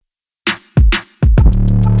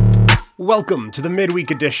Welcome to the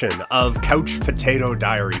midweek edition of Couch Potato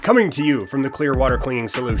Diary, coming to you from the Clearwater Cleaning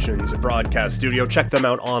Solutions broadcast studio. Check them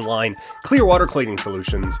out online,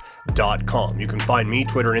 clearwatercleaningsolutions.com. You can find me,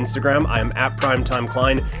 Twitter and Instagram. I am at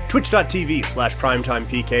PrimetimeKlein,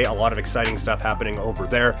 twitch.tv/PrimetimePK. A lot of exciting stuff happening over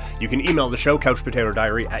there. You can email the show,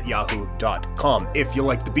 couchpotatodiary@yahoo.com. If you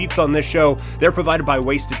like the beats on this show, they're provided by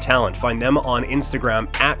Wasted Talent. Find them on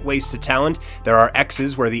Instagram at Wasted Talent. There are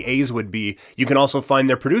X's where the A's would be. You can also find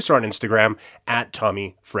their producer on Instagram at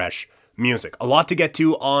Tommy Fresh Music. A lot to get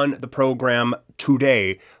to on the program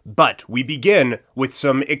today, but we begin with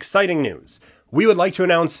some exciting news. We would like to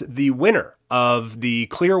announce the winner of the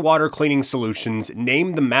Clearwater Cleaning Solutions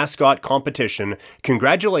Name the Mascot competition.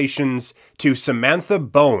 Congratulations to Samantha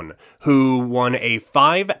Bone, who won a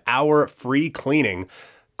 5-hour free cleaning.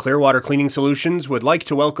 Clearwater Cleaning Solutions would like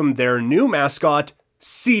to welcome their new mascot,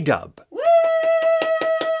 C-Dub.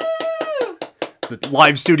 The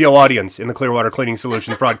live studio audience in the Clearwater Cleaning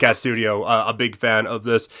Solutions broadcast studio, a big fan of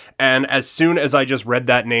this. And as soon as I just read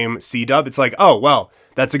that name, C-Dub, it's like, oh, well,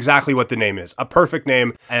 that's exactly what the name is. A perfect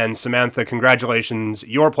name. And Samantha, congratulations.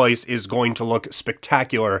 Your place is going to look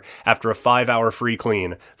spectacular after a 5-hour free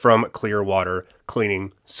clean from Clearwater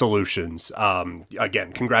Cleaning Solutions.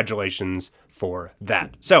 Again, congratulations for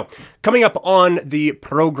that. So, coming up on the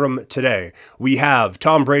program today, we have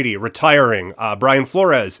Tom Brady retiring, Brian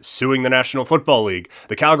Flores suing the National Football League,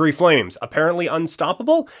 the Calgary Flames apparently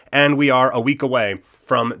unstoppable, and we are a week away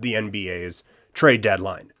from the NBA's trade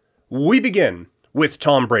deadline. We begin with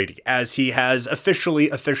Tom Brady, as he has officially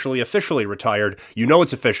retired. You know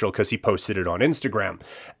it's official because he posted it on Instagram.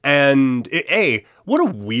 And what a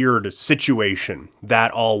weird situation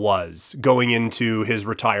that all was going into his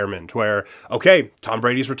retirement, where, okay, Tom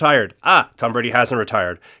Brady's retired. Tom Brady hasn't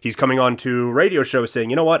retired. He's coming on to radio shows saying,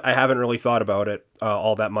 you know what, I haven't really thought about it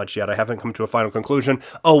all that much yet. I haven't come to a final conclusion.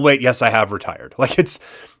 Oh, wait, yes, I have retired. Like, it's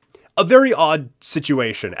a very odd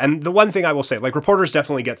situation. And the one thing I will say, like, reporters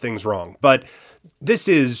definitely get things wrong, but this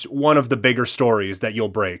is one of the bigger stories that you'll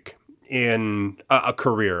break in a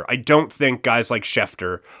career. I don't think guys like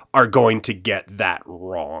Schefter are going to get that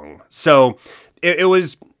wrong. So it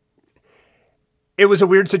was a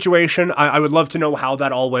weird situation. I would love to know how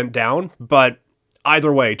that all went down, but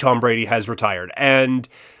either way, Tom Brady has retired. And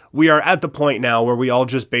we are at the point now where we all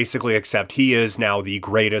just basically accept he is now the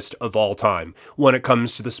greatest of all time when it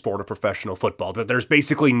comes to the sport of professional football, that there's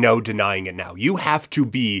basically no denying it now. You have to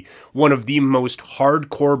be one of the most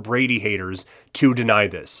hardcore Brady haters to deny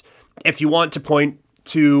this. If you want to point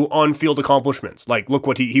to on-field accomplishments, like look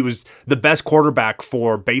what he was the best quarterback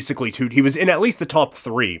for basically he was in at least the top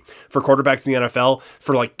 3 for quarterbacks in the NFL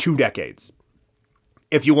for like 2 decades.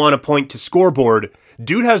 If you want to point to scoreboard,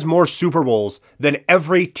 dude has more Super Bowls than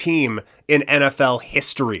every team in NFL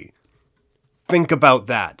history. Think about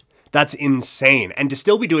that. That's insane. And to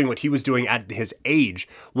still be doing what he was doing at his age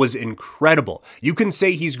was incredible. You can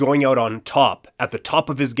say he's going out on top, at the top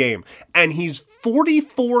of his game, and he's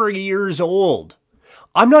 44 years old.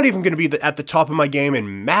 I'm not even going to be at the top of my game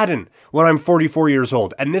in Madden when I'm 44 years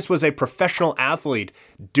old. And this was a professional athlete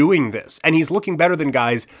doing this. And he's looking better than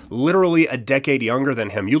guys literally a decade younger than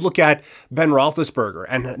him. You look at Ben Roethlisberger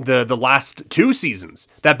and the last 2 seasons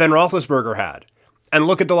that Ben Roethlisberger had. And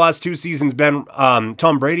look at the last 2 seasons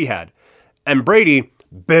Tom Brady had. And Brady,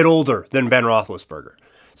 bit older than Ben Roethlisberger.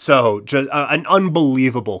 So just an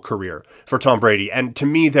unbelievable career for Tom Brady. And to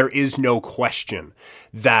me, there is no question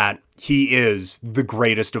that he is the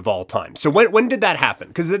greatest of all time. So when did that happen?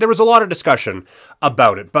 Because there was a lot of discussion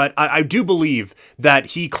about it, but I do believe that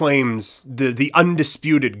he claims the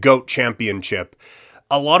undisputed GOAT championship.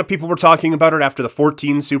 A lot of people were talking about it after the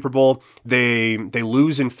 14 Super Bowl. They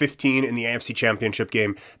lose in 15 in the AFC Championship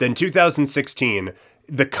game. Then 2016,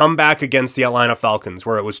 the comeback against the Atlanta Falcons,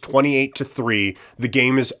 where it was 28-3, the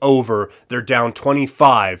game is over, they're down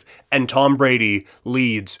 25, and Tom Brady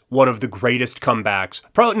leads one of the greatest comebacks,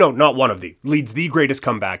 leads the greatest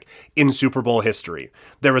comeback in Super Bowl history.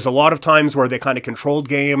 There was a lot of times where they kind of controlled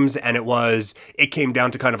games, and it came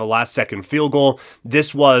down to kind of a last-second field goal.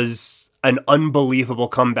 This was an unbelievable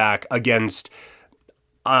comeback against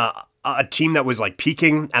a team that was like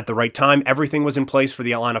peaking at the right time. Everything was in place for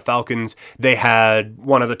the Atlanta Falcons. They had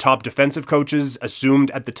one of the top defensive coaches assumed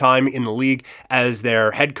at the time in the league as their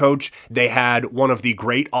head coach. They had one of the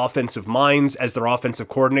great offensive minds as their offensive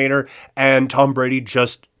coordinator, and Tom Brady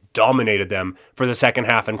just dominated them for the second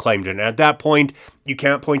half and claimed it. And at that point, you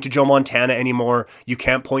can't point to Joe Montana anymore. You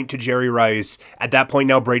can't point to Jerry Rice. At that point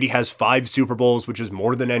now, Brady has 5 Super Bowls, which is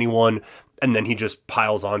more than anyone, and then he just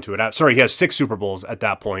piles onto it. Sorry, he has 6 Super Bowls at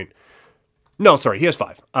that point. No, sorry, he has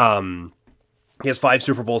 5. He has 5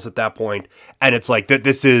 Super Bowls at that point, and it's like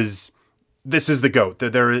this is this is the GOAT.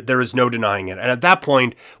 There is no denying it. And at that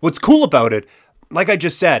point, what's cool about it, like I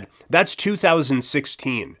just said, that's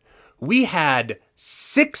 2016. We had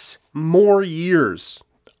 6 more years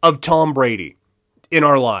of Tom Brady in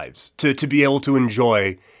our lives to be able to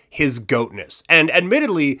enjoy his GOATness. And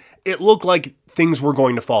admittedly, it looked like things were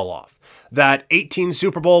going to fall off. That 18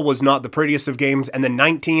 Super Bowl was not the prettiest of games, and then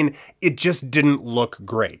 19, it just didn't look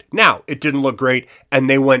great. Now, it didn't look great, and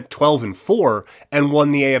they went 12-4 and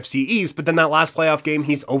won the AFC East, but then that last playoff game,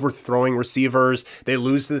 he's overthrowing receivers, they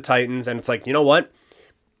lose to the Titans, and it's like, you know what?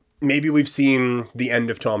 Maybe we've seen the end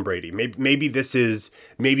of Tom Brady. Maybe this is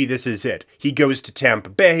it. He goes to Tampa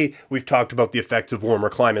Bay. We've talked about the effects of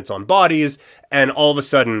warmer climates on bodies, and all of a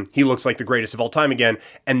sudden, he looks like the greatest of all time again,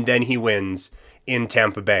 and then he wins in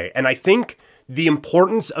Tampa Bay. And I think the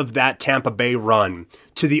importance of that Tampa Bay run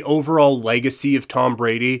to the overall legacy of Tom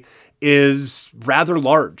Brady is rather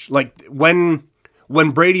large. Like when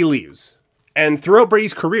Brady leaves, and throughout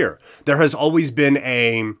Brady's career, there has always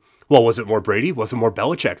been well, was it more Brady? Was it more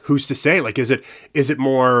Belichick? Who's to say? Like, is it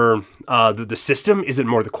more the system? Is it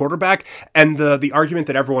more the quarterback? And the argument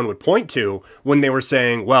that everyone would point to when they were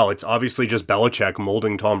saying, well, it's obviously just Belichick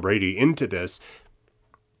molding Tom Brady into this,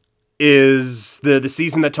 is the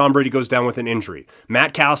season that Tom Brady goes down with an injury.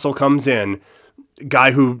 Matt Castle comes in,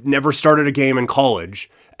 guy who never started a game in college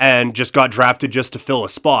and just got drafted just to fill a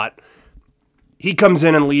spot. He comes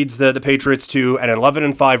in and leads the Patriots to an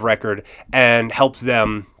 11-5 record and helps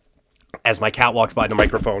them. As my cat walks by the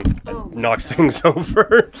microphone and knocks things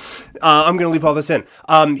over, I'm going to leave all this in.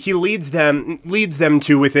 He leads them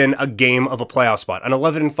to within a game of a playoff spot, an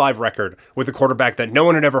 11-5 record with a quarterback that no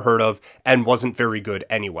one had ever heard of and wasn't very good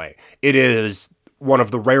anyway. It is one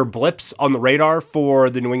of the rare blips on the radar for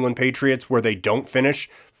the New England Patriots where they don't finish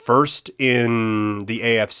first in the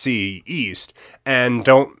AFC East and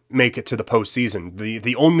don't make it to the postseason.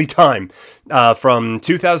 The only time from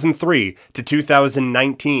 2003 to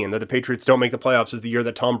 2019 that the Patriots don't make the playoffs is the year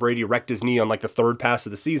that Tom Brady wrecked his knee on like the third pass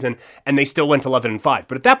of the season, and they still went 11-5.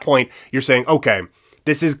 But at that point, you're saying, okay,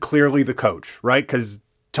 this is clearly the coach, right? Because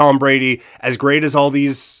Tom Brady, as great as all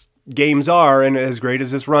these games are, and as great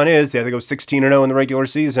as this run is, they go 16-0 in the regular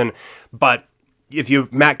season, but if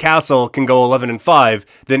Matt Castle can go 11-5,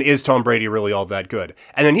 then is Tom Brady really all that good?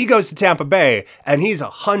 And then he goes to Tampa Bay and he's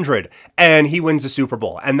 100 and he wins the Super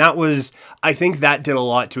Bowl. And that was, I think that did a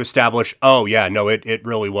lot to establish, oh yeah, no, it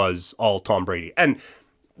really was all Tom Brady. And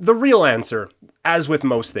the real answer, as with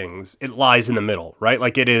most things, it lies in the middle, right?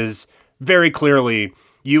 Like it is very clearly,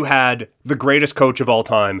 you had the greatest coach of all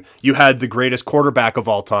time, you had the greatest quarterback of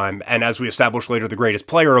all time, and as we established later, the greatest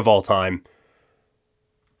player of all time,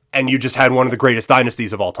 and you just had one of the greatest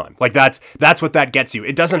dynasties of all time. Like that's what that gets you.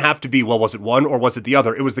 It doesn't have to be, well, was it one or was it the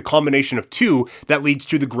other? It was the combination of two that leads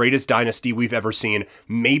to the greatest dynasty we've ever seen,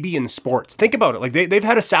 maybe in sports. Think about it. Like they've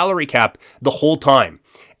had a salary cap the whole time.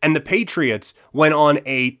 And the Patriots went on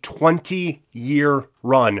a 20-year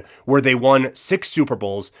run where they won 6 Super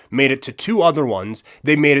Bowls, made it to 2 other ones.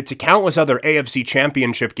 They made it to countless other AFC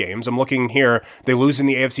Championship games. I'm looking here. They lose in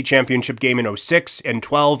the AFC Championship game in 06, in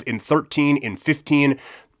 12, in 13, in 15.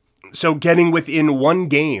 So getting within one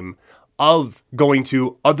game of going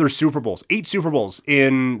to other Super Bowls, 8 Super Bowls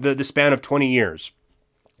in the span of 20 years.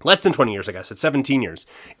 Less than 20 years, I guess. It's 17 years.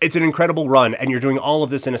 It's an incredible run, and you're doing all of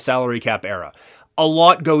this in a salary cap era. A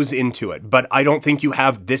lot goes into it, but I don't think you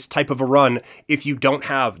have this type of a run if you don't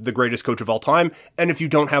have the greatest coach of all time and if you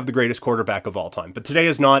don't have the greatest quarterback of all time. But today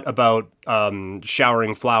is not about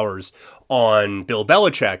showering flowers on Bill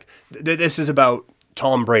Belichick. This is about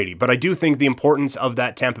Tom Brady. But I do think the importance of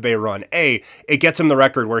that Tampa Bay run, it gets him the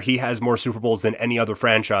record where he has more Super Bowls than any other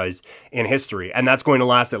franchise in history. And that's going to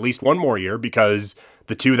last at least one more year because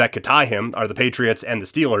the 2 that could tie him are the Patriots and the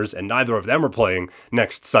Steelers, and neither of them are playing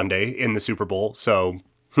next Sunday in the Super Bowl. So,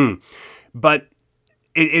 But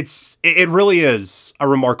it really is a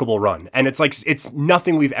remarkable run. And it's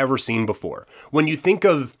nothing we've ever seen before. When you think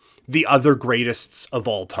of the other greatests of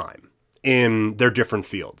all time in their different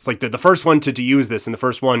fields, like the first one to use this and the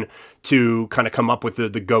first one to kind of come up with the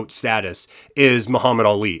GOAT status is Muhammad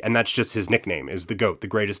Ali. And that's just his nickname, is the GOAT, the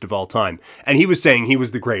greatest of all time. And he was saying he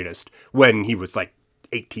was the greatest when he was like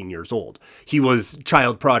 18 years old. He was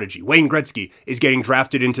child prodigy. Wayne Gretzky is getting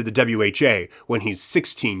drafted into the WHA when he's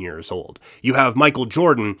 16 years old. You have Michael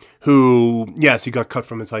Jordan, who, yes, he got cut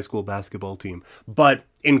from his high school basketball team, but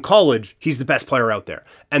in college, he's the best player out there.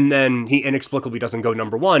 And then he inexplicably doesn't go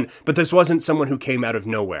number 1, but this wasn't someone who came out of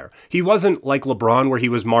nowhere. He wasn't like LeBron, where he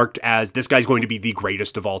was marked as this guy's going to be the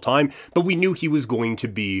greatest of all time, but we knew he was going to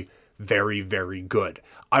be very, very good.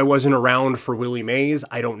 I wasn't around for Willie Mays.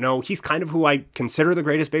 I don't know. He's kind of who I consider the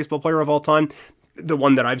greatest baseball player of all time. The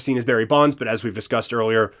one that I've seen is Barry Bonds, but as we've discussed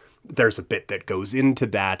earlier, there's a bit that goes into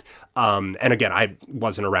that. And again, I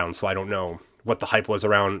wasn't around, so I don't know what the hype was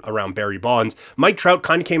around Barry Bonds. Mike Trout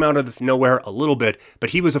kind of came out of nowhere a little bit,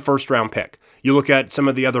 but he was a first-round pick. You look at some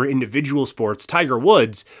of the other individual sports, Tiger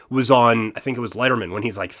Woods was on, I think it was Letterman, when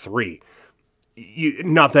he's like 3.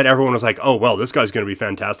 Not that everyone was like, oh, well, this guy's going to be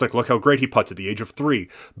fantastic. Look how great he putts at the age of 3.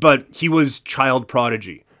 But he was child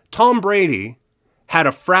prodigy. Tom Brady had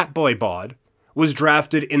a frat boy bod, was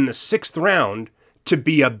drafted in the 6th round to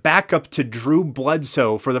be a backup to Drew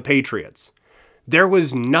Bledsoe for the Patriots. There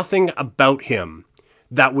was nothing about him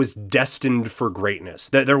that was destined for greatness.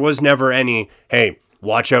 There was never any, hey,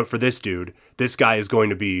 watch out for this dude. This guy is going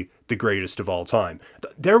to be the greatest of all time.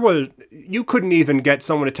 You couldn't even get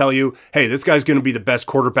someone to tell you, hey, this guy's going to be the best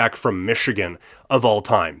quarterback from Michigan of all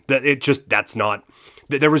time.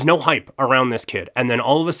 There was no hype around this kid. And then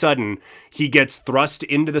all of a sudden, he gets thrust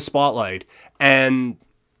into the spotlight. And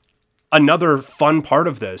another fun part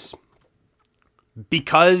of this,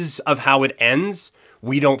 because of how it ends,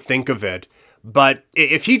 we don't think of it. But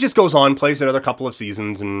if he just goes on, plays another couple of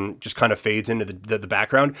seasons and just kind of fades into the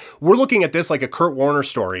background, we're looking at this like a Kurt Warner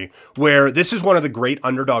story, where this is one of the great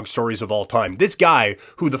underdog stories of all time. This guy,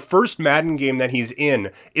 who the first Madden game that he's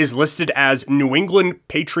in is listed as New England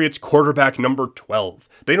Patriots quarterback number 12.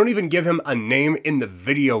 They don't even give him a name in the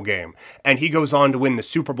video game. And he goes on to win the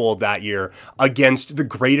Super Bowl that year against the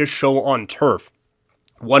greatest show on turf.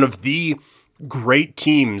 One of the great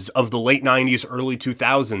teams of the late 90s, early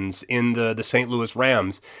 2000s in the St. Louis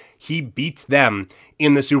Rams. He beats them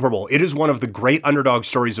in the Super Bowl. It is one of the great underdog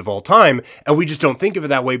stories of all time, and we just don't think of it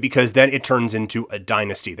that way because then it turns into a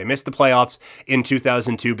dynasty. They missed the playoffs in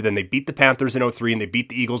 2002, but then they beat the Panthers in 2003 and they beat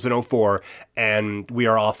the Eagles in 2004, and we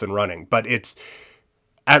are off and running. But it's,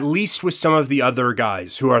 at least with some of the other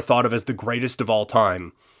guys who are thought of as the greatest of all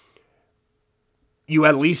time, you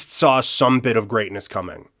at least saw some bit of greatness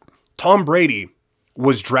coming. Tom Brady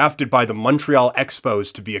was drafted by the Montreal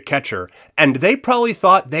Expos to be a catcher, and they probably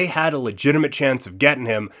thought they had a legitimate chance of getting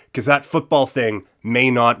him because that football thing may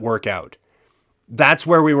not work out. That's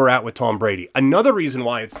where we were at with Tom Brady. Another reason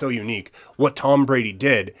why it's so unique, what Tom Brady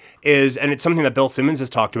did is, and it's something that Bill Simmons has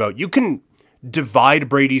talked about, you can divide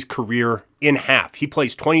Brady's career in half. He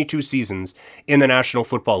plays 22 seasons in the National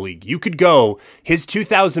Football League. You could go his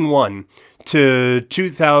 2001 to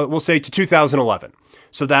 2011.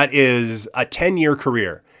 So that is a 10-year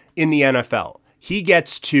career in the NFL. He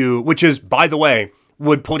gets to, which is, by the way,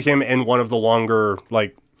 would put him in one of the longer,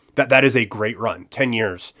 that is a great run, 10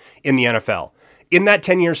 years in the NFL. In that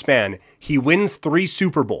 10-year span, he wins 3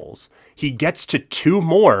 Super Bowls. He gets to 2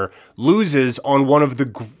 more, loses on one of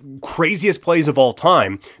the craziest plays of all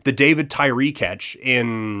time, the David Tyree catch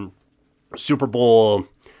in Super Bowl,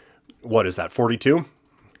 42?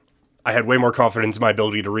 I had way more confidence in my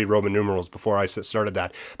ability to read Roman numerals before I started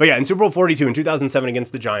that. But yeah, in Super Bowl 42 in 2007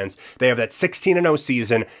 against the Giants, they have that 16-0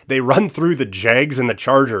 season. They run through the Jags and the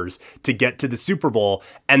Chargers to get to the Super Bowl,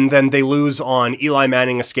 and then they lose on Eli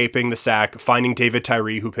Manning escaping the sack, finding David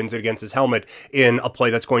Tyree, who pins it against his helmet in a play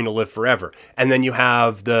that's going to live forever. And then you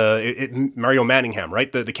have Mario Manningham,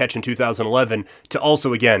 right? The catch in 2011 to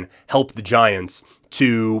also, again, help the Giants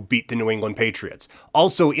to beat the New England Patriots.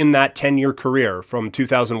 Also in that 10-year career from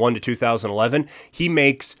 2001 to 2011, he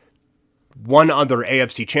makes one other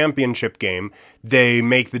AFC championship game. They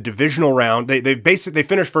make the divisional round. They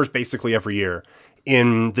finish first basically every year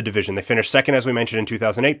in the division. They finished second, as we mentioned, in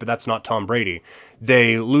 2008, but that's not Tom Brady.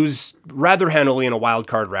 They lose rather handily in a wild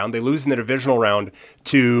card round. They lose in the divisional round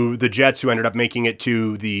to the Jets, who ended up making it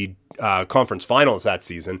to the conference finals that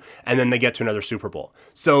season, and then they get to another Super Bowl.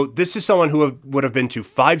 So this is someone who would have been to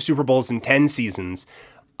 5 Super Bowls in 10 seasons,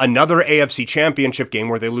 another AFC championship game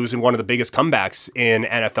where they lose in one of the biggest comebacks in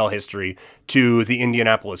NFL history to the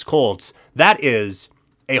Indianapolis Colts. That is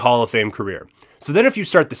a Hall of Fame career. So then if you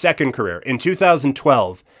start the second career, in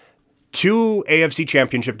 2012, 2 AFC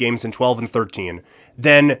championship games in 12 and 13,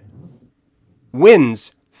 then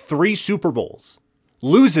wins 3 Super Bowls,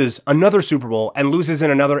 loses another Super Bowl, and loses in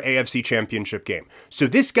another AFC championship game. So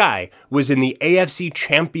this guy was in the AFC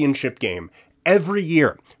championship game every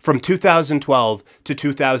year from 2012 to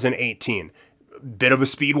 2018. Bit of a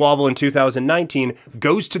speed wobble in 2019,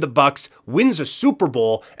 goes to the Bucs, wins a Super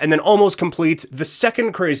Bowl, and then almost completes the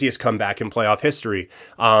second craziest comeback in playoff history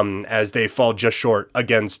as they fall just short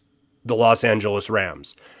against the Los Angeles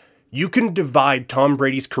Rams. You can divide Tom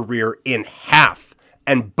Brady's career in half,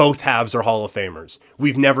 and both halves are Hall of Famers.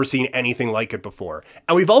 We've never seen anything like it before.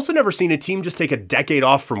 And we've also never seen a team just take a decade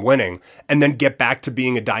off from winning and then get back to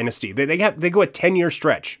being a dynasty. They go a 10-year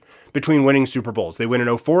stretch between winning Super Bowls. They win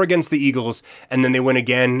in '04 against the Eagles, and then they win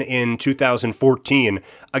again in 2014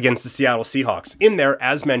 against the Seattle Seahawks. In there,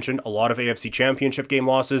 as mentioned, a lot of AFC Championship game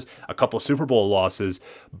losses, a couple Super Bowl losses,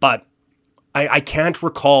 but I can't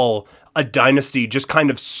recall a dynasty just kind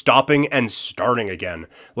of stopping and starting again.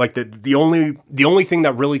 Like the only thing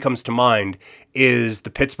that really comes to mind is the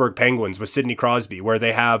Pittsburgh Penguins with Sidney Crosby, where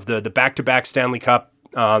they have the back-to-back Stanley Cup,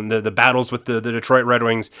 the battles with the Detroit Red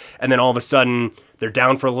Wings, and then all of a sudden they're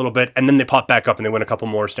down for a little bit, and then they pop back up and they win a couple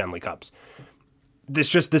more Stanley Cups.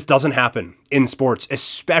 This doesn't happen in sports,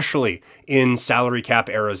 especially in salary cap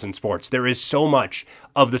eras in sports. There is so much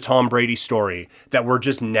of the Tom Brady story that we're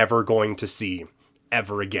just never going to see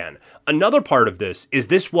ever again. Another part of this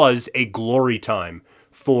was a glory time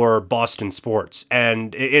for Boston sports,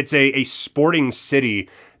 and it's a sporting city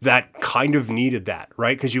that kind of needed that,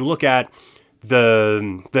 right? Because you look at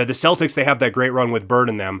the Celtics, they have that great run with Bird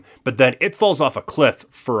in them, but then it falls off a cliff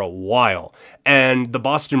for a while. And the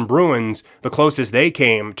Boston Bruins, the closest they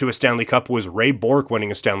came to a Stanley Cup was Ray Bourque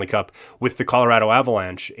winning a Stanley Cup with the Colorado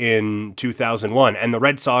Avalanche in 2001. And the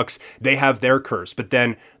Red Sox, they have their curse, but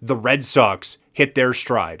then the Red Sox hit their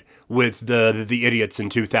stride with the Idiots in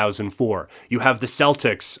 2004. You have the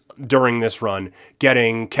Celtics during this run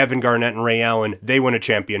getting Kevin Garnett and Ray Allen. They win a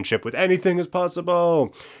championship with anything is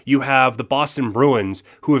possible. You have the Boston Bruins,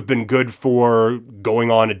 who have been good for going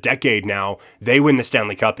on a decade now. They win the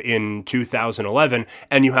Stanley Cup in 2011.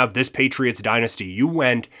 And you have this Patriots dynasty. You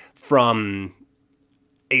went from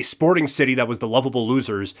a sporting city that was the lovable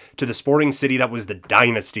losers to the sporting city that was the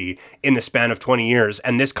dynasty in the span of 20 years.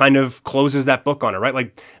 And this kind of closes that book on it, right?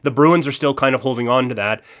 Like the Bruins are still kind of holding on to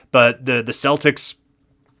that, but the Celtics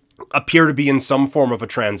appear to be in some form of a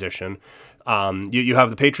transition. You have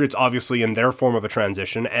the Patriots obviously in their form of a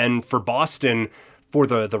transition. And for Boston, for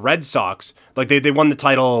the Red Sox, like they won the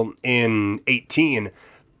title in 18,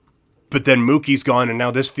 but then Mookie's gone, and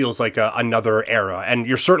now this feels like another era. And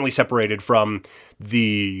you're certainly separated from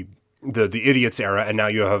the Idiots era, and now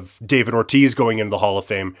you have David Ortiz going into the Hall of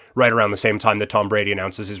Fame right around the same time that Tom Brady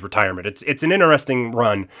announces his retirement. It's an interesting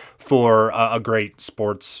run for a great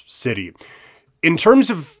sports city. In terms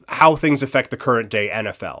of how things affect the current day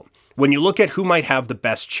NFL, when you look at who might have the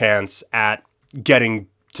best chance at getting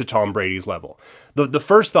to Tom Brady's level, the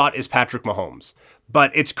first thought is Patrick Mahomes.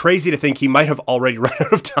 But it's crazy to think he might have already run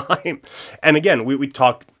out of time. And again, we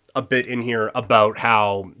talked a bit in here about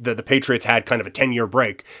how the Patriots had kind of a 10-year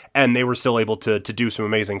break, and they were still able to do some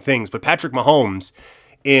amazing things. But Patrick Mahomes,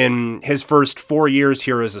 in his first 4 years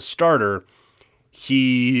here as a starter,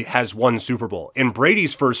 he has won Super Bowl. In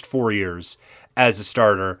Brady's first 4 years as a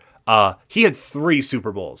starter, he had 3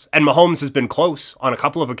 Super Bowls, and Mahomes has been close on a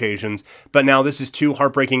couple of occasions, but now this is 2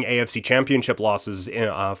 heartbreaking AFC Championship losses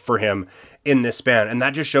for him in this span, and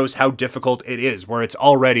that just shows how difficult it is, where it's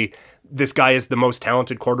already, this guy is the most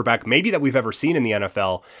talented quarterback maybe that we've ever seen in the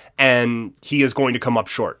NFL, and he is going to come up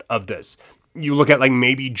short of this. You look at like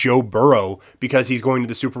maybe Joe Burrow because he's going to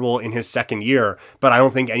the Super Bowl in his second year, but I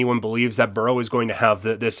don't think anyone believes that Burrow is going to have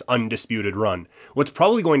this undisputed run. What's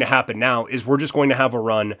probably going to happen now is we're just going to have a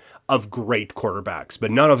run of great quarterbacks,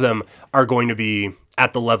 but none of them are going to be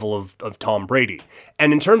at the level of Tom Brady.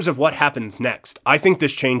 And in terms of what happens next, I think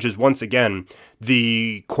this changes once again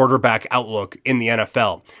the quarterback outlook in the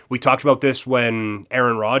NFL. We talked about this when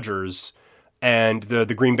Aaron Rodgers and the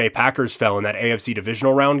Green Bay Packers fell in that AFC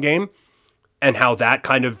divisional round game, and how that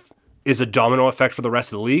kind of is a domino effect for the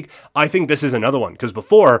rest of the league. I think this is another one, because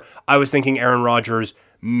before I was thinking Aaron Rodgers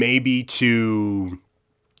maybe to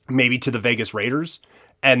the Vegas Raiders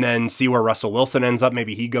and then see where Russell Wilson ends up.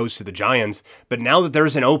 Maybe he goes to the Giants. But now that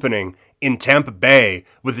there's an opening in Tampa Bay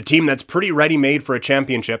with a team that's pretty ready-made for a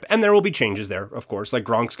championship, and there will be changes there, of course, like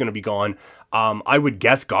Gronk's going to be gone. I would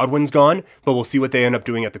guess Godwin's gone, but we'll see what they end up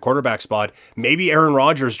doing at the quarterback spot. Maybe Aaron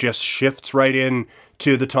Rodgers just shifts right in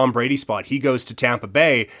to the Tom Brady spot. He goes to Tampa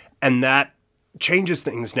Bay, and that changes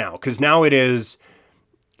things now, because now it is,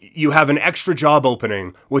 you have an extra job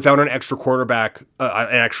opening without an extra quarterback,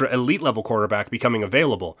 an extra elite level quarterback becoming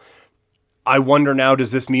available. I wonder now,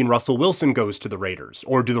 does this mean Russell Wilson goes to the Raiders,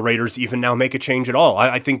 or do the Raiders even now make a change at all?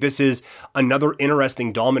 I think this is another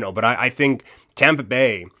interesting domino, but I think Tampa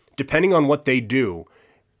Bay, depending on what they do,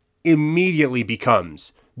 immediately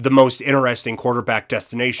becomes the most interesting quarterback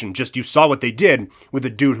destination. Just you saw what they did with a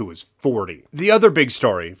dude who was 40. The other big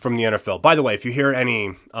story from the NFL, by the way, if you hear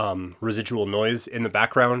any residual noise in the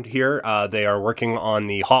background here, they are working on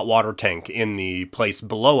the hot water tank in the place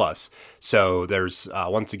below us. So there's,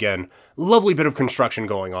 once again, lovely bit of construction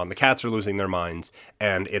going on. The cats are losing their minds,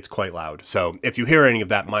 and it's quite loud. So if you hear any of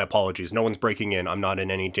that, my apologies. No one's breaking in. I'm not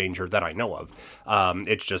in any danger that I know of.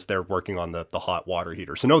 It's just they're working on the hot water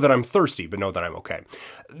heater. So know that I'm thirsty, but know that I'm okay.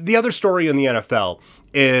 The other story in the NFL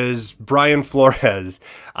is Brian Flores.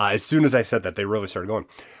 As soon as I said that, they really started going.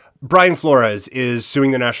 Brian Flores is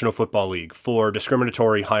suing the National Football League for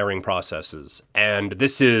discriminatory hiring processes. And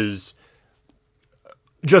this is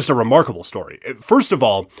just a remarkable story. First of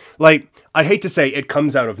all, I hate to say it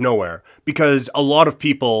comes out of nowhere, because a lot of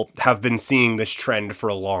people have been seeing this trend for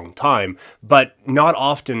a long time, but not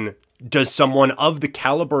often does someone of the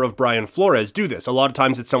caliber of Brian Flores do this. A lot of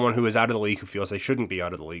times it's someone who is out of the league who feels they shouldn't be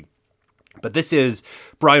out of the league. But this is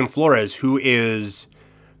Brian Flores, who is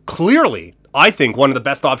clearly, I think, one of the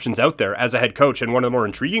best options out there as a head coach, and one of the more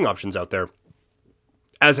intriguing options out there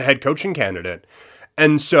as a head coaching candidate.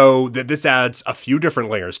 And so this adds a few different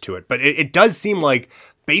layers to it. But it does seem like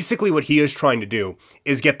basically what he is trying to do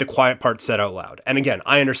is get the quiet part said out loud. And again,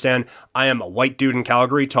 I understand I am a white dude in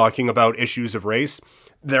Calgary talking about issues of race.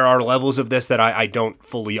 There are levels of this that I don't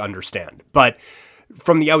fully understand. But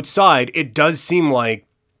from the outside, it does seem like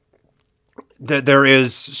there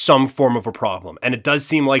is some form of a problem. And it does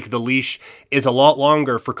seem like the leash is a lot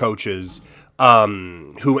longer for coaches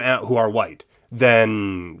who are white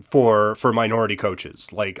than for minority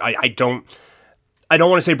coaches. Like, I don't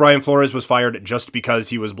want to say Brian Flores was fired just because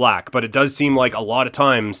he was black, but it does seem like a lot of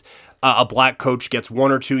times a black coach gets 1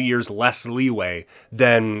 or 2 years less leeway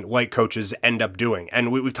than white coaches end up doing. And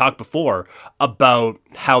we've talked before about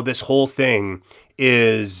how this whole thing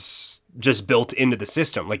is just built into the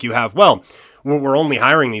system. Like, you have, well, we're only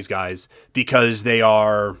hiring these guys because they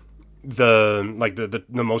are the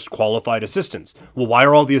most qualified assistants. Well, why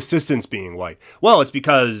are all the assistants being white? Well, it's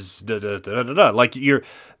because like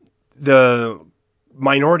the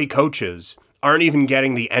minority coaches aren't even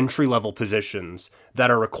getting the entry level positions that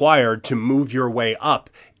are required to move your way up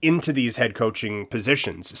into these head coaching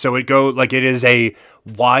positions. So it is a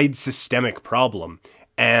wide systemic problem,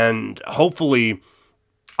 and hopefully,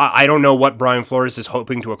 I don't know what Brian Flores is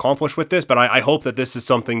hoping to accomplish with this, but I hope that this is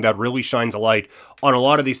something that really shines a light on a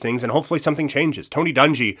lot of these things, and hopefully something changes. Tony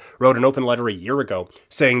Dungy wrote an open letter a year ago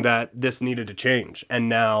saying that this needed to change, and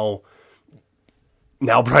now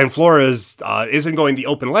Brian Flores isn't going the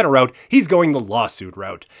open letter route, he's going the lawsuit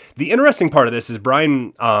route. The interesting part of this is Bill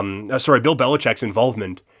Belichick's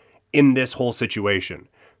involvement in this whole situation,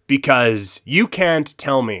 because you can't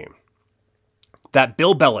tell me that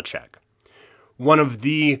Bill Belichick, one of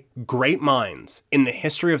the great minds in the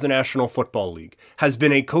history of the National Football League, has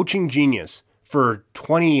been a coaching genius for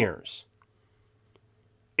 20 years,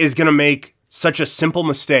 is going to make such a simple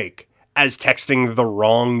mistake as texting the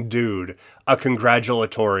wrong dude a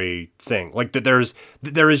congratulatory thing. Like, that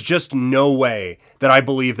there is just no way that I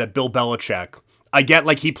believe that Bill Belichick, I get,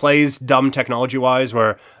 like, he plays dumb technology-wise,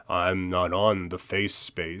 where I'm not on the face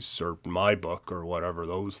space or my book or whatever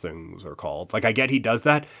those things are called. Like, I get he does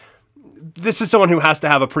that. This is someone who has to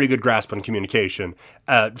have a pretty good grasp on communication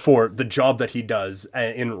for the job that he does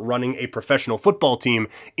in running a professional football team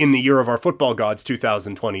in the year of our football gods,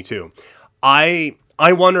 2022. I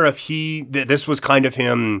wonder if this was kind of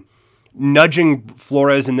him nudging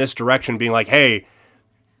Flores in this direction, being like, hey,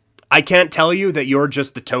 I can't tell you that you're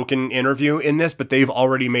just the token interview in this, but they've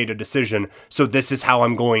already made a decision, so this is how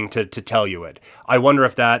I'm going to tell you it. I wonder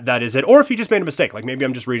if that is it, or if he just made a mistake. Like, maybe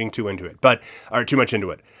I'm just reading too much into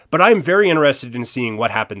it. But I'm very interested in seeing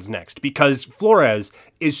what happens next, because Flores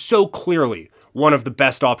is so clearly one of the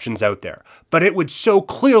best options out there. But it would so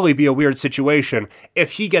clearly be a weird situation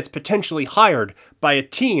if he gets potentially hired by a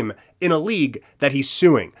team in a league that he's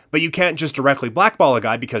suing. But you can't just directly blackball a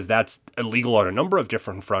guy, because that's illegal on a number of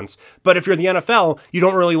different fronts. But if you're the NFL, you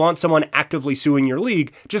don't really want someone actively suing your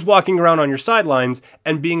league, just walking around on your sidelines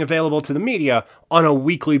and being available to the media on a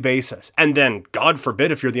weekly basis. And then, God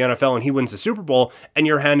forbid, if you're the NFL and he wins the Super Bowl and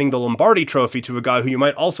you're handing the Lombardi trophy to a guy who you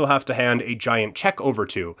might also have to hand a giant check over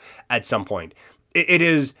to at some point.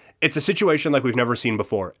 It's a situation like we've never seen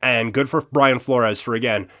before, and good for Brian Flores for,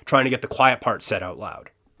 again, trying to get the quiet part said out loud.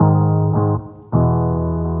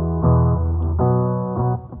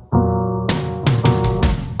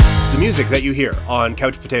 The music that you hear on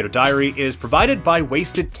Couch Potato Diary is provided by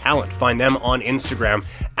Wasted Talent. Find them on Instagram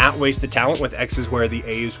at Wasted Talent, with X's where the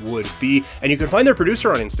A's would be, and you can find their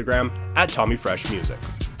producer on Instagram at Tommy Fresh Music.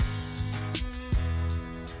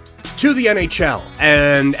 To the NHL,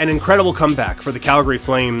 and an incredible comeback for the Calgary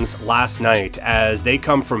Flames last night, as they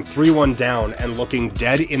come from 3-1 down and looking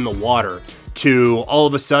dead in the water to all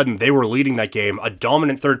of a sudden they were leading that game, a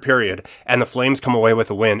dominant third period, and the Flames come away with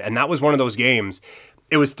a win. And that was one of those games.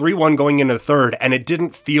 it was 3-1 going into the third, and it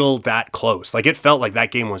didn't feel that close. Like, it felt like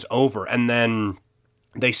that game was over. And then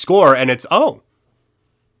they score, and it's, well,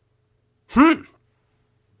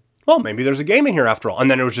 maybe there's a game in here after all.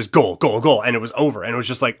 And then it was just goal, goal, goal, and it was over. And it was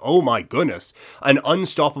just like, oh my goodness, an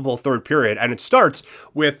unstoppable third period. And it starts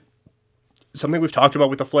with something we've talked about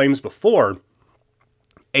with the Flames before,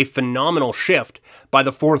 a phenomenal shift by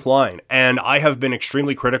the fourth line. And I have been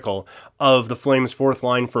extremely critical of the Flames' fourth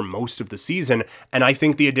line for most of the season. And I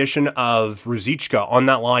think the addition of Ruzicka on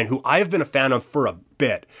that line, who I have been a fan of for a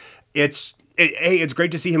bit, it's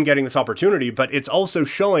great to see him getting this opportunity, but it's also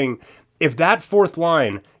showing if that fourth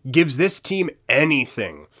line gives this team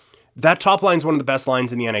anything, that top line is one of the best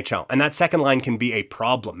lines in the NHL, and that second line can be a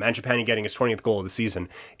problem. Mangiapane getting his 20th goal of the season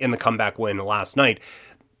in the comeback win last night.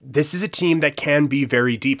 This is a team that can be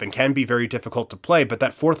very deep and can be very difficult to play, but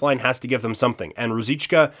that fourth line has to give them something. And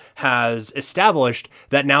Ruzicka has established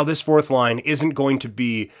that now this fourth line isn't going to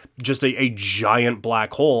be just a giant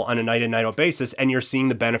black hole on a night in, night out basis, and you're seeing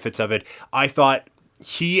the benefits of it. I thought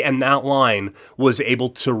he and that line was able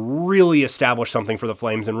to really establish something for the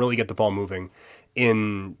Flames and really get the ball moving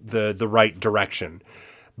in the right direction.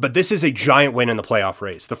 But this is a giant win in the playoff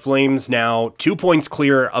race. The Flames now 2 points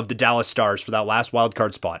clear of the Dallas Stars for that last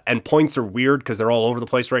wildcard spot. And points are weird because they're all over the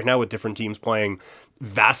place right now with different teams playing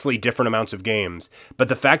vastly different amounts of games. But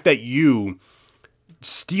the fact that you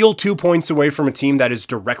steal 2 points away from a team that is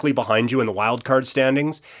directly behind you in the wildcard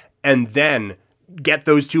standings and then get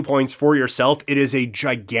those 2 points for yourself, it is a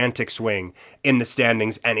gigantic swing in the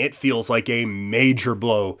standings, and it feels like a major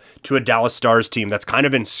blow to a Dallas Stars team that's kind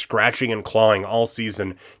of been scratching and clawing all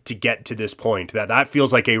season to get to this point. That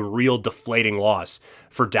feels like a real deflating loss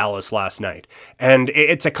for Dallas last night. And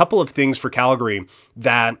it's a couple of things for Calgary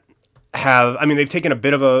that they've taken a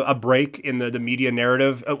bit of a break in the media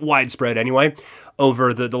narrative, widespread anyway,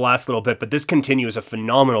 over the last little bit, but this continues a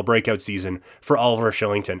phenomenal breakout season for Oliver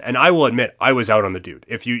Kylington. And I will admit, I was out on the dude.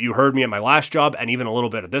 If you heard me at my last job and even a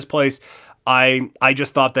little bit at this place, I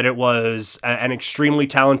just thought that it was an extremely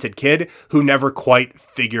talented kid who never quite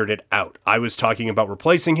figured it out. I was talking about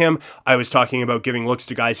replacing him. I was talking about giving looks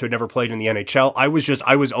to guys who had never played in the NHL. I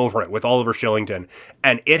was over it with Oliver Kylington,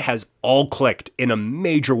 and it has all clicked in a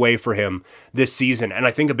major way for him this season. And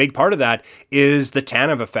I think a big part of that is the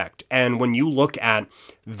Tanev effect. And when you look at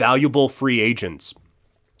valuable free agents,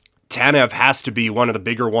 Tanev has to be one of the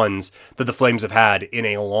bigger ones that the Flames have had in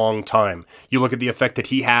a long time. You look at the effect that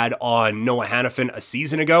he had on Noah Hanifin a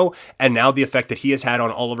season ago, and now the effect that he has had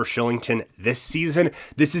on Oliver Kylington this season.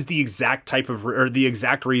 This is the exact the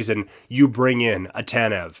exact reason you bring in a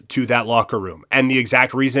Tanev to that locker room. And the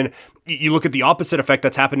exact reason you look at the opposite effect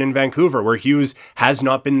that's happened in Vancouver, where Hughes has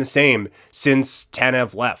not been the same since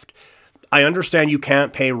Tanev left. I understand you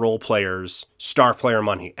can't pay role players star player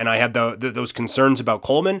money, and I had those concerns about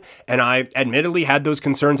Coleman, and I admittedly had those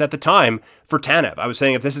concerns at the time for Tanev. I was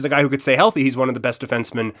saying if this is a guy who could stay healthy, he's one of the best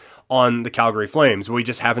defensemen on the Calgary Flames. We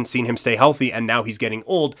just haven't seen him stay healthy, and now he's getting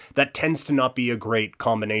old. That tends to not be a great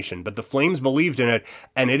combination, but the Flames believed in it,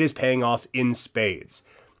 and it is paying off in spades.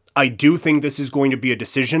 I do think this is going to be a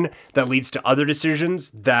decision that leads to other decisions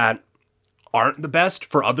that aren't the best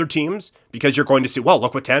for other teams, because you're going to see, well,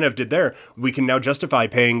 look what Tanev did there. We can now justify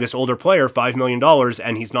paying this older player $5 million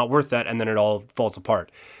and he's not worth that, and then it all falls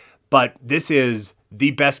apart. But this is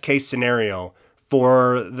the best case scenario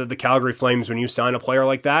for the Calgary Flames when you sign a player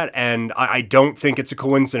like that, and I don't think it's a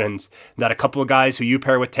coincidence that a couple of guys who you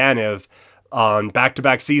pair with Tanev on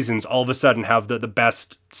back-to-back seasons all of a sudden have the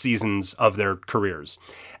best seasons of their careers.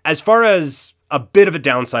 As far as a bit of a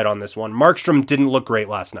downside on this one, Markstrom didn't look great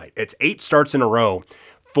last night. It's 8 starts in a row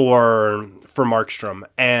for Markstrom,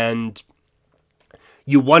 and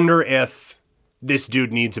you wonder if this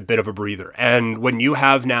dude needs a bit of a breather. And when you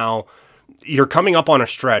have now, you're coming up on a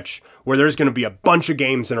stretch where there's going to be a bunch of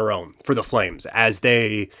games in a row for the Flames as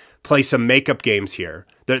they play some makeup games here.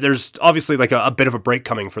 There's obviously like a bit of a break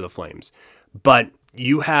coming for the Flames, but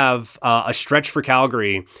you have a stretch for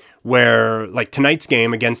Calgary where, like tonight's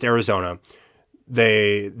game against Arizona,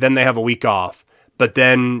 they have a week off, but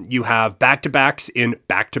then you have back-to-backs in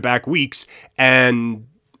back-to-back weeks and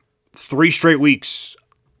 3 straight weeks.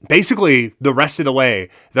 Basically, the rest of the way,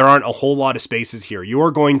 there aren't a whole lot of spaces here. You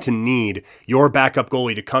are going to need your backup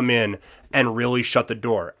goalie to come in and really shut the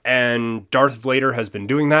door. And Darth Vader has been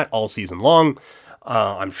doing that all season long.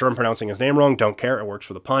 I'm sure I'm pronouncing his name wrong. Don't care. It works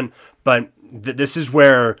for the pun. But this is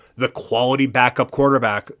where the quality backup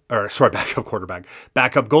goalie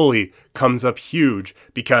comes up huge,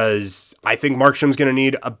 because I think Markstrom's going to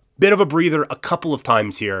need a bit of a breather a couple of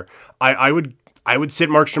times here. I would sit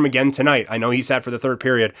Markstrom again tonight. I know he sat for the third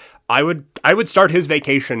period. I would start his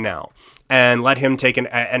vacation now and let him take an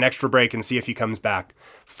extra break and see if he comes back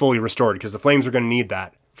fully restored, because the Flames are going to need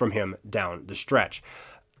that from him down the stretch.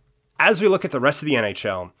 As we look at the rest of the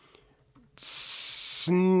NHL,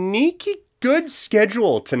 sneaky good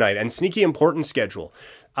schedule tonight, and sneaky important schedule.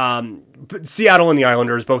 Seattle and the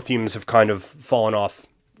Islanders, both teams have kind of fallen off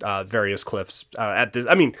various cliffs.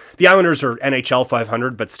 The Islanders are NHL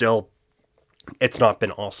 500, but still, it's not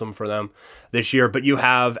been awesome for them this year. But you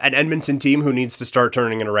have an Edmonton team who needs to start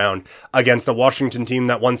turning it around against a Washington team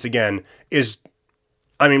that, once again, is,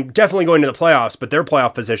 definitely going to the playoffs, but their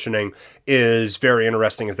playoff positioning is very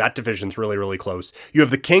interesting as that division's really, really close. You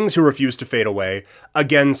have the Kings, who refuse to fade away,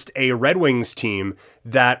 against a Red Wings team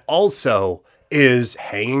that also is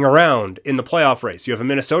hanging around in the playoff race. You have a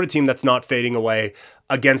Minnesota team that's not fading away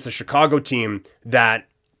against a Chicago team that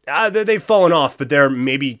they've fallen off, but they're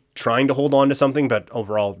maybe trying to hold on to something, but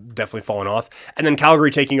overall definitely fallen off. And then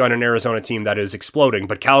Calgary taking on an Arizona team that is exploding,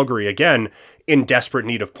 but Calgary, again, in desperate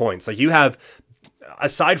need of points. Like, you have,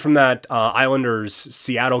 aside from that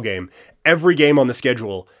Islanders-Seattle game, every game on the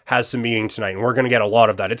schedule has some meaning tonight, and we're going to get a lot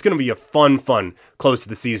of that. It's going to be a fun close to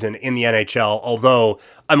the season in the NHL, although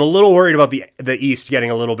I'm a little worried about the East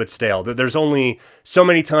getting a little bit stale. There's only so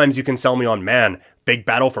many times you can sell me on, man, big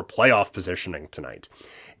battle for playoff positioning tonight.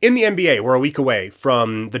 In the NBA, we're a week away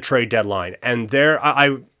from the trade deadline, and there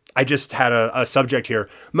I just had a subject here,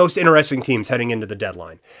 most interesting teams heading into the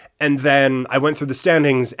deadline. And then I went through the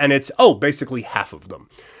standings, and it's, basically half of them.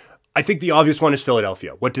 I think the obvious one is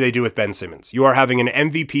Philadelphia. What do they do with Ben Simmons? You are having an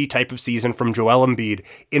MVP type of season from Joel Embiid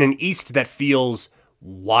in an East that feels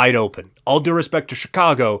wide open. All due respect to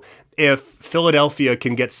Chicago, if Philadelphia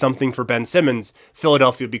can get something for Ben Simmons,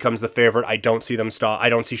 Philadelphia becomes the favorite. I don't see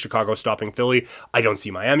Chicago stopping Philly. I don't see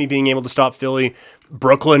Miami being able to stop Philly.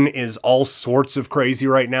 Brooklyn is all sorts of crazy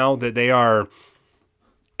right now, that they are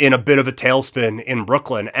in a bit of a tailspin in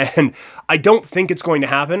Brooklyn. And I don't think it's going to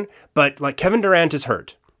happen, but like, Kevin Durant is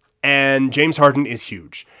hurt and James Harden is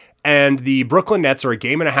huge. And the Brooklyn Nets are a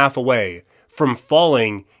game and a half away from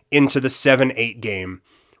falling into the 7-8 game,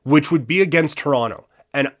 which would be against Toronto.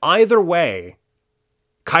 And either way,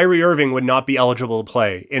 Kyrie Irving would not be eligible to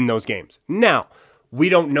play in those games. Now, we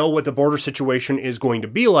don't know what the border situation is going to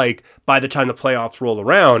be like by the time the playoffs roll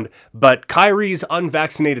around, but Kyrie's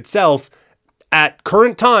unvaccinated self at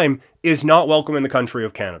current time is not welcome in the country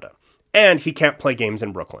of Canada. And he can't play games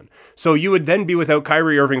in Brooklyn. So you would then be without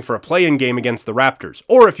Kyrie Irving for a play-in game against the Raptors.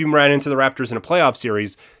 Or if you ran into the Raptors in a playoff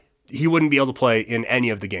series, he wouldn't be able to play in any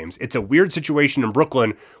of the games. It's a weird situation in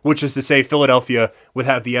Brooklyn, which is to say Philadelphia would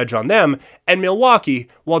have the edge on them. And Milwaukee,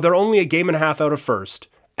 while they're only a game and a half out of first,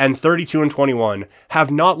 and 32-21,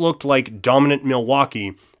 have not looked like dominant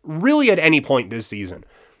Milwaukee really at any point this season.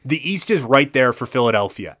 The East is right there for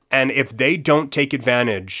Philadelphia. And if they don't take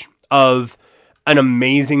advantage of an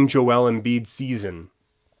amazing Joel Embiid season,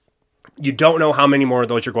 you don't know how many more of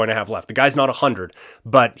those you're going to have left. The guy's not 100,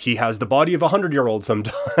 but he has the body of a 100-year-old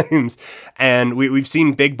sometimes. And we've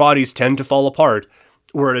seen big bodies tend to fall apart.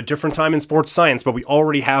 We're at a different time in sports science, but we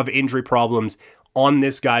already have injury problems on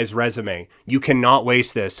this guy's resume. You cannot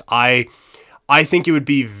waste this. I think it would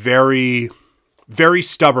be very, very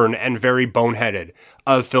stubborn and very boneheaded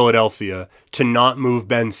of Philadelphia to not move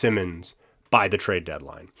Ben Simmons by the trade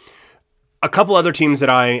deadline. A couple other teams that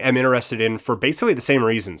I am interested in for basically the same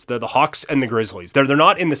reasons. The Hawks and the Grizzlies. They're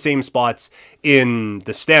not in the same spots in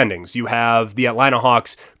the standings. You have the Atlanta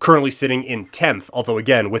Hawks currently sitting in 10th, although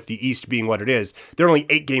again, with the East being what it is, they're only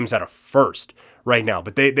 8 games out of first right now.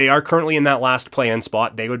 But they are currently in that last play-in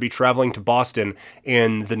spot. They would be traveling to Boston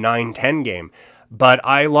in the 9-10 game. But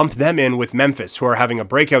I lump them in with Memphis, who are having a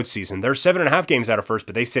breakout season. They're 7.5 games out of first,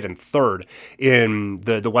 but they sit in third in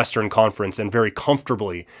the Western Conference and very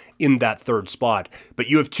comfortably in that third spot. But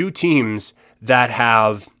you have two teams that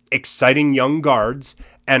have exciting young guards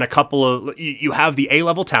and a couple of... You have the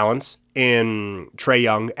A-level talents in Trae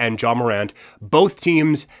Young and Ja Morant. Both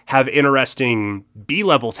teams have interesting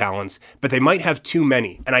B-level talents, but they might have too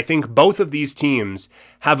many. And I think both of these teams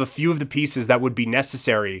have a few of the pieces that would be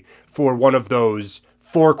necessary for one of those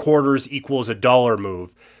 4 quarters equals $1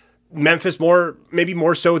 move. Memphis maybe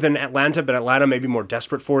more so than Atlanta, but Atlanta may be more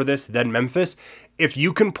desperate for this than Memphis. If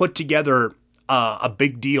you can put together a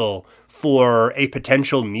big deal for a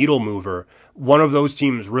potential needle mover, one of those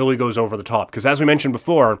teams really goes over the top. Because as we mentioned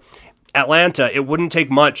before, Atlanta, it wouldn't take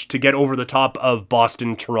much to get over the top of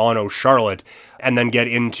Boston, Toronto, Charlotte, and then get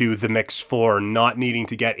into the mix for not needing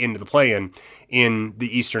to get into the play-in in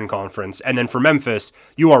the Eastern Conference. And then for Memphis,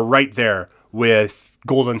 you are right there with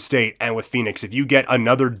Golden State and with Phoenix. If you get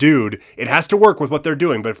another dude, it has to work with what they're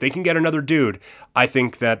doing, but if they can get another dude, I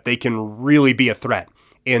think that they can really be a threat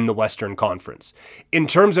in the Western Conference. In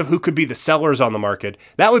terms of who could be the sellers on the market,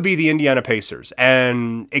 that would be the Indiana Pacers.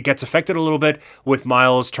 And it gets affected a little bit with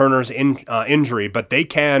Miles Turner's injury, but they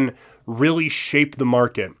can really shape the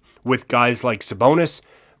market with guys like Sabonis,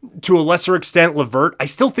 to a lesser extent, LeVert. I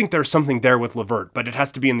still think there's something there with LeVert, but it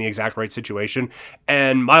has to be in the exact right situation.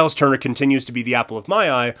 And Miles Turner continues to be the apple of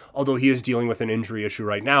my eye, although he is dealing with an injury issue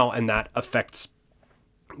right now, and that affects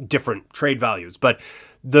different trade values. But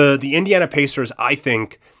the Indiana Pacers, I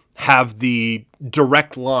think, have the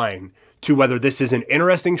direct line to whether this is an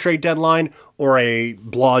interesting trade deadline or a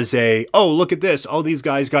blasé, oh, look at this, all these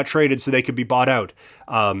guys got traded so they could be bought out,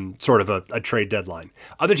 sort of a trade deadline.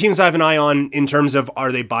 Other teams I have an eye on in terms of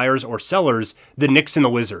are they buyers or sellers, the Knicks and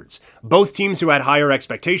the Wizards. Both teams who had higher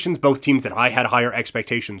expectations, both teams that I had higher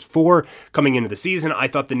expectations for coming into the season. I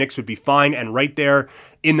thought the Knicks would be fine and right there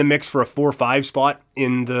in the mix for a 4-5 spot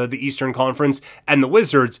in the Eastern Conference. And the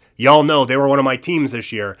Wizards, y'all know they were one of my teams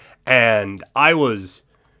this year, and I was...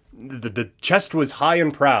 The chest was high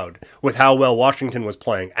and proud with how well Washington was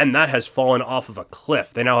playing, and that has fallen off of a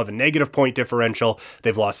cliff. They now have a negative point differential.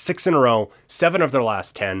 They've lost 6 in a row, 7 of their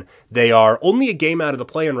last 10. They are only a game out of the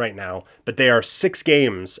play-in right now, but they are 6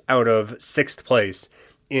 games out of 6th place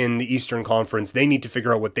in the Eastern Conference. They need to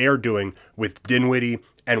figure out what they are doing with Dinwiddie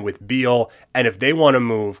and with Beal, and if they want to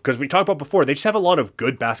move, because we talked about before, they just have a lot of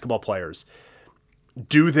good basketball players.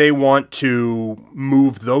 Do they want to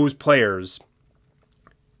move those players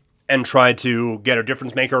and try to get a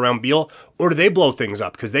difference maker around Beal, or do they blow things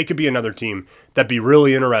up? Because they could be another team that'd be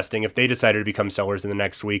really interesting if they decided to become sellers in the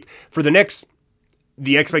next week. For the Knicks,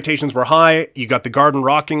 the expectations were high. You got the Garden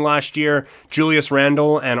rocking last year. Julius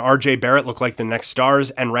Randle and RJ Barrett look like the next stars,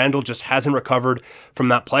 and Randle just hasn't recovered from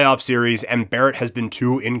that playoff series, and Barrett has been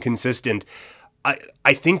too inconsistent.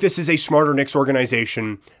 I think this is a smarter Knicks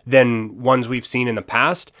organization than ones we've seen in the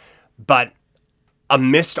past, but a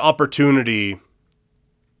missed opportunity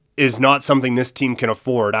is not something this team can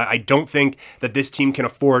afford. I don't think that this team can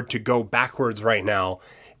afford to go backwards right now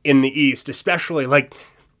in the East, especially like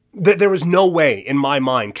there was no way in my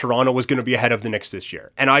mind Toronto was going to be ahead of the Knicks this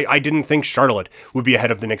year. And I didn't think Charlotte would be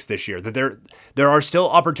ahead of the Knicks this year. That there are still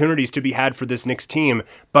opportunities to be had for this Knicks team,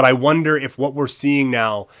 but I wonder if what we're seeing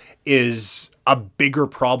now is a bigger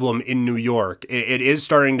problem in New York. It is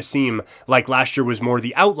starting to seem like last year was more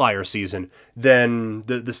the outlier season than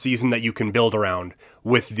the season that you can build around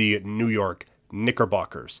with the New York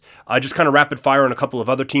Knickerbockers. Just kind of rapid fire on a couple of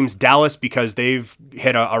other teams. Dallas, because they've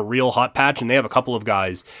hit a real hot patch, and they have a couple of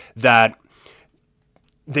guys that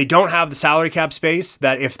they don't have the salary cap space,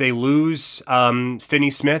 that if they lose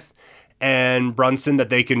Finney-Smith and Brunson, that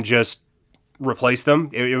they can just replace them.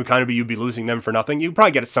 It would kind of be you'd be losing them for nothing. You'd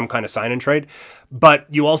probably get some kind of sign and trade, but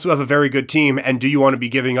you also have a very good team, and do you want to be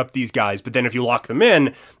giving up these guys? But then if you lock them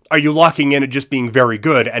in, are you locking in at just being very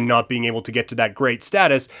good and not being able to get to that great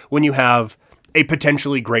status when you have a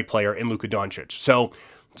potentially great player in Luka Doncic? So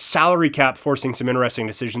salary cap forcing some interesting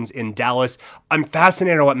decisions in Dallas. I'm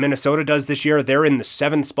fascinated on what Minnesota does this year. They're in the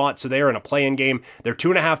 7th spot, so they are in a play-in game. They're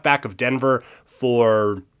 2.5 back of Denver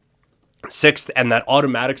for 6th and that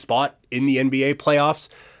automatic spot in the NBA playoffs.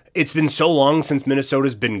 It's been so long since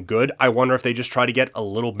Minnesota's been good. I wonder if they just try to get a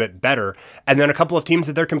little bit better. And then a couple of teams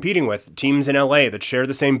that they're competing with, teams in LA that share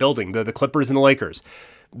the same building, the Clippers and the Lakers.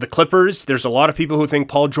 The Clippers, there's a lot of people who think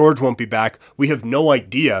Paul George won't be back. We have no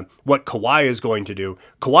idea what Kawhi is going to do.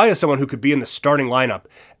 Kawhi is someone who could be in the starting lineup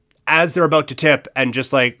as they're about to tip and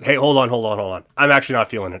just like, hey, hold on. I'm actually not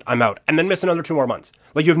feeling it. I'm out. And then miss another 2 more months.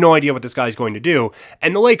 Like, you have no idea what this guy's going to do.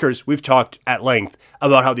 And the Lakers, we've talked at length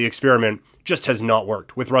about how the experiment just has not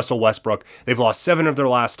worked with Russell Westbrook. They've lost 7 of their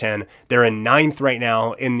last 10. They're in 9th right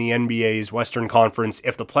now in the NBA's Western Conference.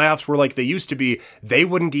 If the playoffs were like they used to be, they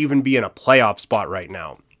wouldn't even be in a playoff spot right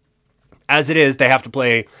now. As it is, they have to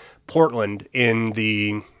play Portland in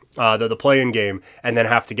the play-in game and then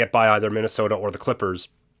have to get by either Minnesota or the Clippers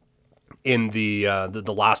in the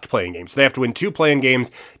last play-in game. So they have to win 2 play-in games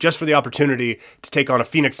just for the opportunity to take on a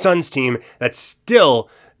Phoenix Suns team that still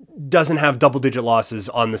doesn't have double-digit losses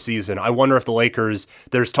on the season. I wonder if the Lakers,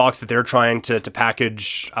 there's talks that they're trying to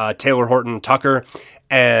package Taylor Horton Tucker,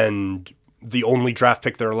 and the only draft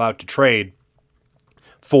pick they're allowed to trade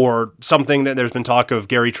for something that there's been talk of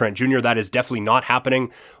Gary Trent Jr. That is definitely not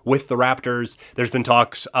happening with the Raptors. There's been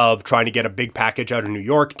talks of trying to get a big package out of New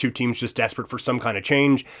York, 2 teams just desperate for some kind of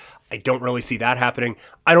change. I don't really see that happening.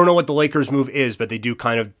 I don't know what the Lakers move is, but they do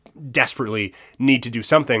kind of desperately need to do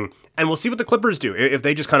something. And we'll see what the Clippers do. If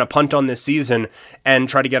they just kind of punt on this season and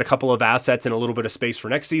try to get a couple of assets and a little bit of space for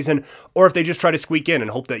next season, or if they just try to squeak in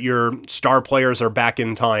and hope that your star players are back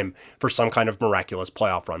in time for some kind of miraculous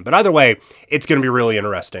playoff run. But either way, it's going to be really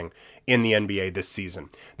interesting in the NBA this season.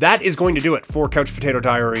 That is going to do it for Couch Potato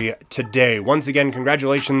Diary today. Once again,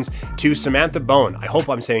 congratulations to Samantha Bone. I hope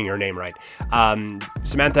I'm saying your name right.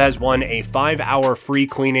 Samantha has won a 5-hour free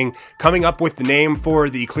cleaning, coming up with the name for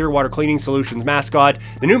the Clearwater Cleaning Solutions mascot.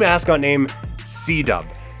 The new mascot name, C-Dub.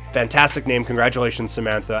 Fantastic name. Congratulations,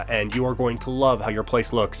 Samantha. And you are going to love how your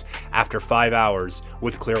place looks after 5 hours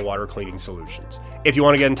with Clearwater Cleaning Solutions. If you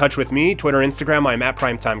want to get in touch with me, Twitter, Instagram, I'm at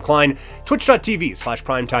PrimetimeKlein,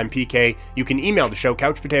 twitch.tv/PrimetimePK. You can email the show,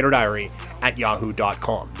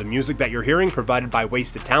 couchpotatodiary@yahoo.com. The music that you're hearing provided by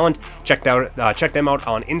Wasted Talent. Check them out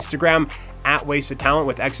on Instagram at Wasted Talent,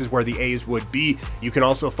 with X's where the A's would be. You can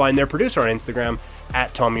also find their producer on Instagram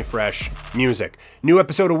at Tommy Fresh Music. New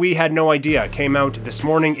episode of We Had No Idea came out this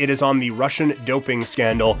morning. It is on the Russian doping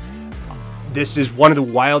scandal. This is one of the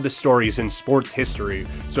wildest stories in sports history.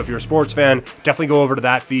 So if you're a sports fan, definitely go over to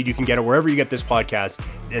that feed. You can get it wherever you get this podcast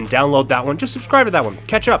and download that one. Just subscribe to that one.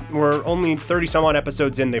 Catch up. We're only 30 some odd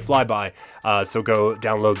episodes in. They fly by. So go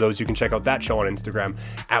download those. You can check out that show on Instagram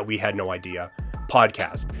at We Had No Idea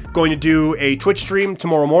Podcast. Going to do a Twitch stream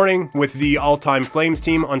tomorrow morning with the All-Time Flames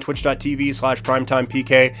team on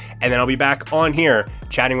twitch.tv/PrimetimePK. And then I'll be back on here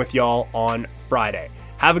chatting with y'all on Friday.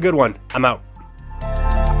 Have a good one. I'm out.